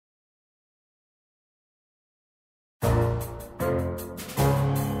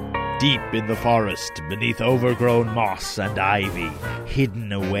Deep in the forest, beneath overgrown moss and ivy,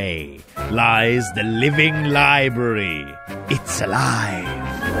 hidden away, lies the living library. It's alive.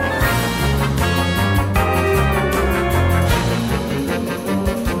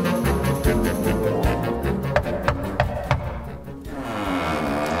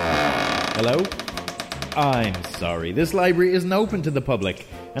 Hello? I'm sorry, this library isn't open to the public,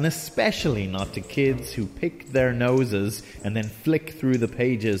 and especially not to kids who pick their noses and then flick through the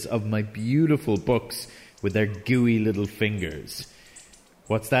pages of my beautiful books with their gooey little fingers.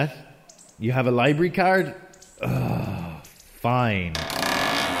 What's that? You have a library card? Ugh, fine.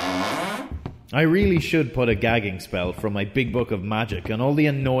 I really should put a gagging spell from my big book of magic on all the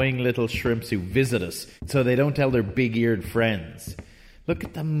annoying little shrimps who visit us so they don't tell their big-eared friends. Look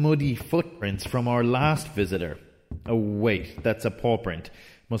at the muddy footprints from our last visitor. Oh wait, that's a paw print.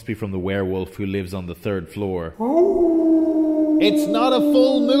 Must be from the werewolf who lives on the 3rd floor. It's not a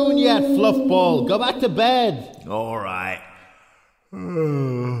full moon yet, Fluffball. Go back to bed. All right.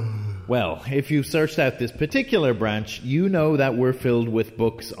 Well, if you've searched out this particular branch, you know that we're filled with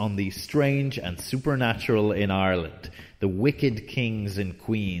books on the strange and supernatural in Ireland. The wicked kings and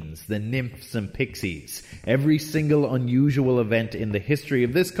queens, the nymphs and pixies. Every single unusual event in the history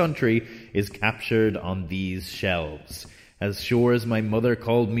of this country is captured on these shelves. As sure as my mother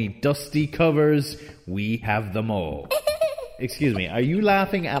called me dusty covers, we have them all. Excuse me, are you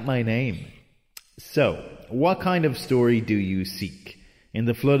laughing at my name? So, what kind of story do you seek? In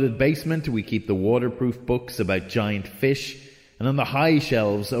the flooded basement, we keep the waterproof books about giant fish, and on the high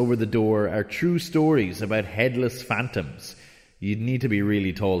shelves over the door are true stories about headless phantoms. You'd need to be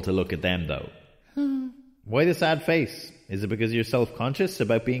really tall to look at them, though. Why the sad face? Is it because you're self-conscious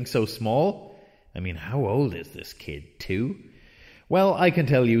about being so small? I mean, how old is this kid, 2? Well, I can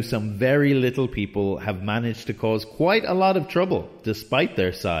tell you some very little people have managed to cause quite a lot of trouble, despite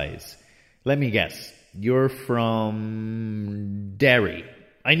their size. Let me guess. You're from Derry.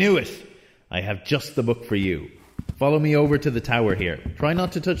 I knew it. I have just the book for you. Follow me over to the tower here. Try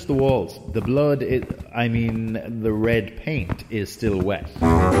not to touch the walls. The the red paint is still wet.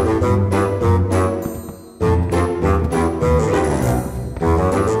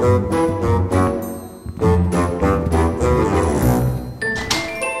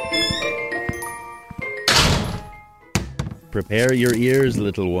 Prepare your ears,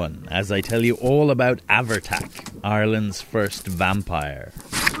 little one, as I tell you all about Avertac, Ireland's first vampire.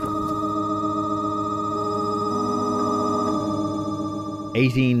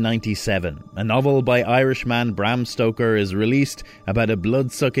 1897, a novel by Irishman Bram Stoker is released about a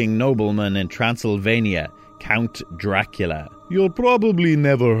blood-sucking nobleman in Transylvania, Count Dracula. You'll probably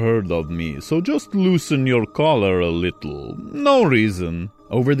never heard of me, so just loosen your collar a little. No reason.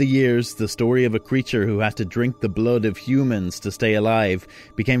 Over the years, the story of a creature who had to drink the blood of humans to stay alive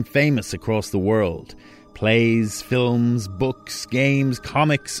became famous across the world. Plays, films, books, games,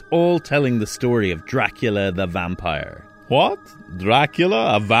 comics, all telling the story of Dracula the vampire. What?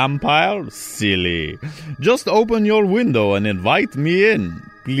 Dracula, a vampire? Silly. Just open your window and invite me in,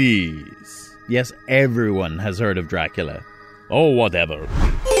 please. Yes, everyone has heard of Dracula. Oh, whatever.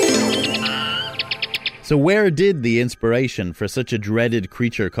 So where did the inspiration for such a dreaded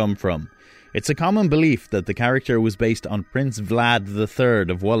creature come from? It's a common belief that the character was based on Prince Vlad III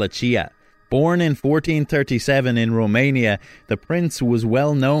of Wallachia. Born in 1437 in Romania, the prince was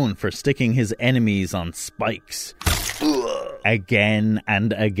well known for sticking his enemies on spikes. Again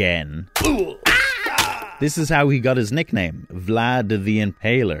and again. This is how he got his nickname, Vlad the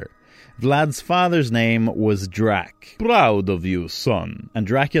Impaler. Vlad's father's name was Drac. Proud of you, son. And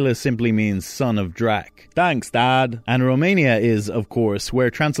Dracula simply means son of Drac. Thanks, Dad. And Romania is, of course,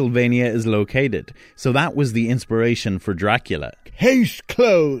 where Transylvania is located. So that was the inspiration for Dracula. Case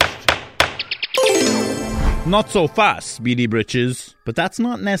closed. Not so fast, Speedy Britches. But that's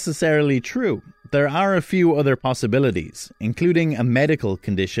not necessarily true. There are a few other possibilities, including a medical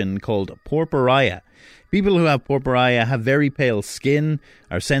condition called porphyria. People who have porphyria have very pale skin,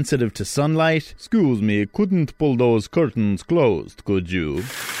 are sensitive to sunlight. Excuse me, couldn't pull those curtains closed, could you?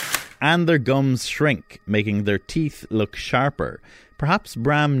 And their gums shrink, making their teeth look sharper. Perhaps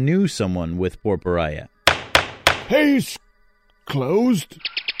Bram knew someone with porphyria. Case closed.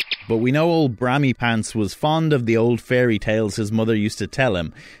 But we know old Brammy Pants was fond of the old fairy tales his mother used to tell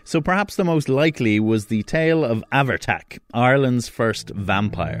him, so perhaps the most likely was the tale of Avertac, Ireland's first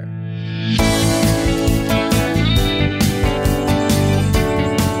vampire.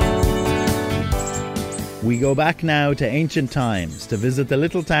 We go back now to ancient times to visit the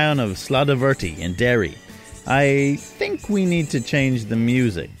little town of Sladaverty in Derry. I think we need to change the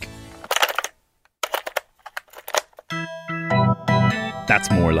music.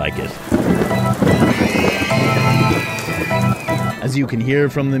 more like it. As you can hear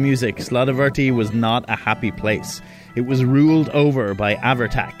from the music, Sladavarti was not a happy place. It was ruled over by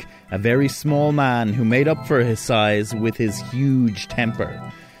Avertak, a very small man who made up for his size with his huge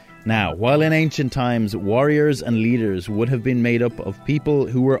temper. Now, while in ancient times, warriors and leaders would have been made up of people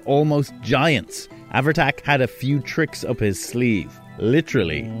who were almost giants, Avertak had a few tricks up his sleeve.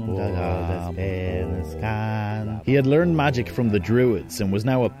 Literally. He had learned magic from the Druids and was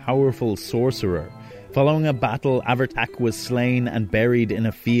now a powerful sorcerer. Following a battle, Avertak was slain and buried in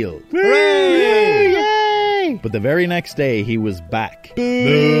a field. Hooray! Yay! But the very next day, he was back.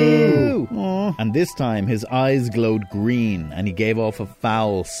 Boo! And this time, his eyes glowed green and he gave off a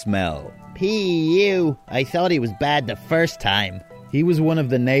foul smell. P.U. I thought he was bad the first time. He was one of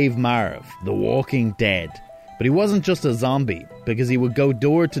the Knave Marv, the Walking Dead. But he wasn't just a zombie, because he would go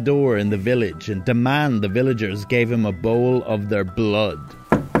door to door in the village and demand the villagers gave him a bowl of their blood.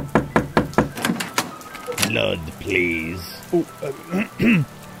 Blood, please.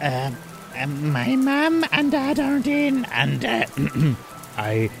 My mum and dad aren't in, and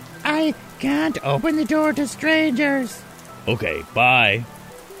I can't open the door to strangers. Okay, bye.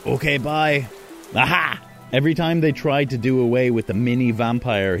 Okay, bye. Aha! Every time they tried to do away with the mini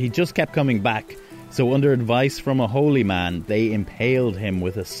vampire, he just kept coming back. So under advice from a holy man, they impaled him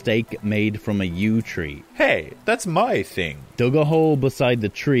with a stake made from a yew tree. Hey, that's my thing. Dug a hole beside the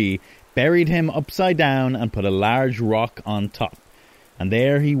tree, buried him upside down and put a large rock on top. And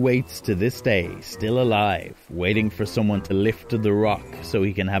there he waits to this day, still alive, waiting for someone to lift the rock so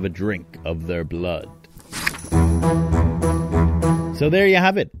he can have a drink of their blood. So there you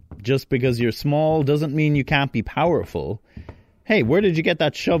have it. Just because you're small doesn't mean you can't be powerful. Hey, where did you get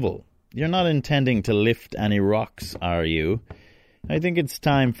that shovel? You're not intending to lift any rocks, are you? I think it's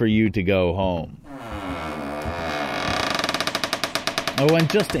time for you to go home. Oh, and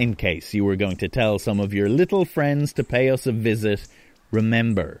just in case you were going to tell some of your little friends to pay us a visit,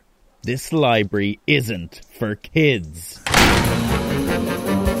 remember, this library isn't for kids.